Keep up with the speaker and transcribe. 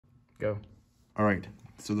Go. All right,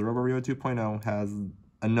 so the roboRIO 2.0 has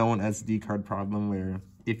a known SD card problem where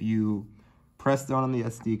if you press down on the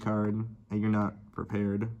SD card and you're not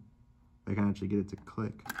prepared, I can actually get it to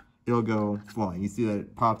click, it'll go flying. You see that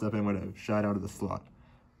it popped up and would have shot out of the slot.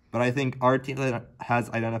 But I think our team has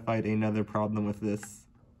identified another problem with this,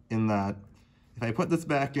 in that if I put this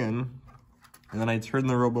back in and then I turn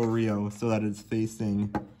the roboRIO so that it's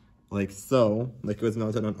facing like so, like it was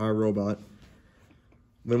mounted on our robot,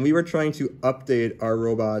 when we were trying to update our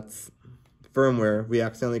robot's firmware, we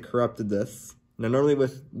accidentally corrupted this. Now, normally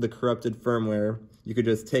with the corrupted firmware, you could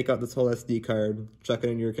just take out this whole SD card, chuck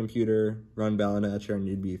it into your computer, run Balanature, and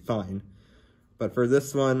you'd be fine. But for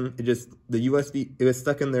this one, it was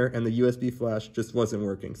stuck in there, and the USB flash just wasn't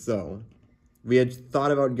working. So we had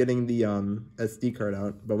thought about getting the SD card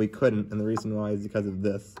out, but we couldn't, and the reason why is because of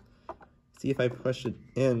this. See, if I push it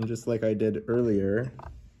in just like I did earlier,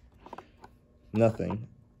 nothing.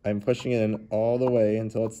 I'm pushing it in all the way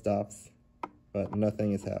until it stops, but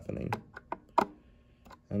nothing is happening.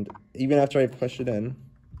 And even after I push it in,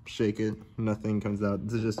 shake it, nothing comes out.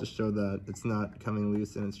 This is just to show that it's not coming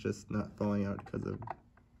loose and it's just not falling out because of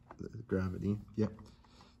the gravity. Yep,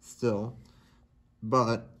 still.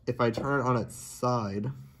 But if I turn it on its side,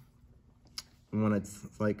 when it's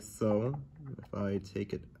like so, if I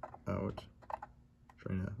take it out,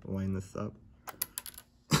 trying to line this up,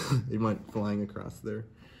 it went flying across there.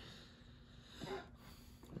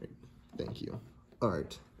 Right, thank you. All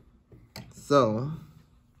right, so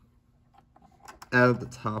at the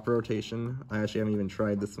top rotation, I actually haven't even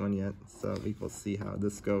tried this one yet, so we will see how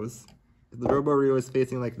this goes. If the roboRIO is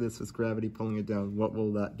facing like this with gravity pulling it down, what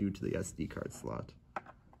will that do to the SD card slot?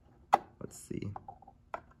 Let's see.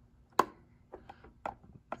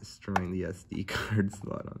 Destroying the SD card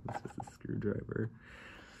slot on this with a screwdriver.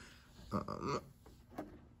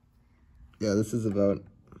 Yeah, this is about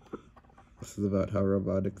how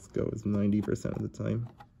robotics goes 90% of the time.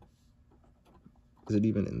 Is it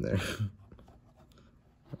even in there?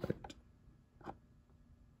 Alright.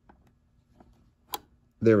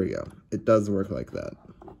 There we go. It does work like that.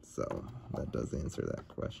 So that does answer that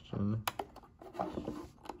question.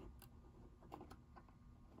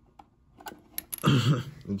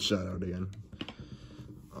 It shot out again.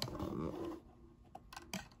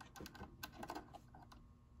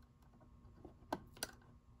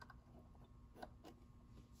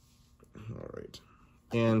 Alright.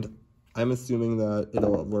 And I'm assuming that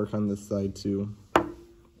it'll work on this side too.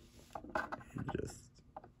 Just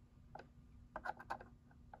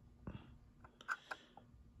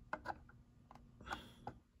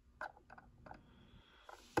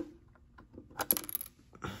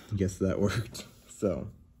guess that worked. So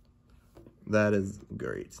that is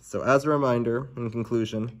great. So as a reminder, in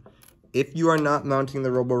conclusion, if you are not mounting the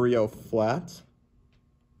roboRIO flat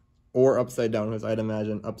or upside down, because I'd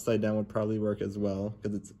imagine upside down would probably work as well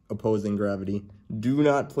because it's opposing gravity, do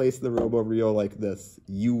not place the roboRIO like this.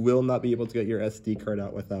 You will not be able to get your SD card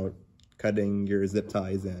out without cutting your zip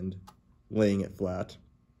ties and laying it flat.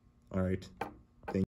 All right.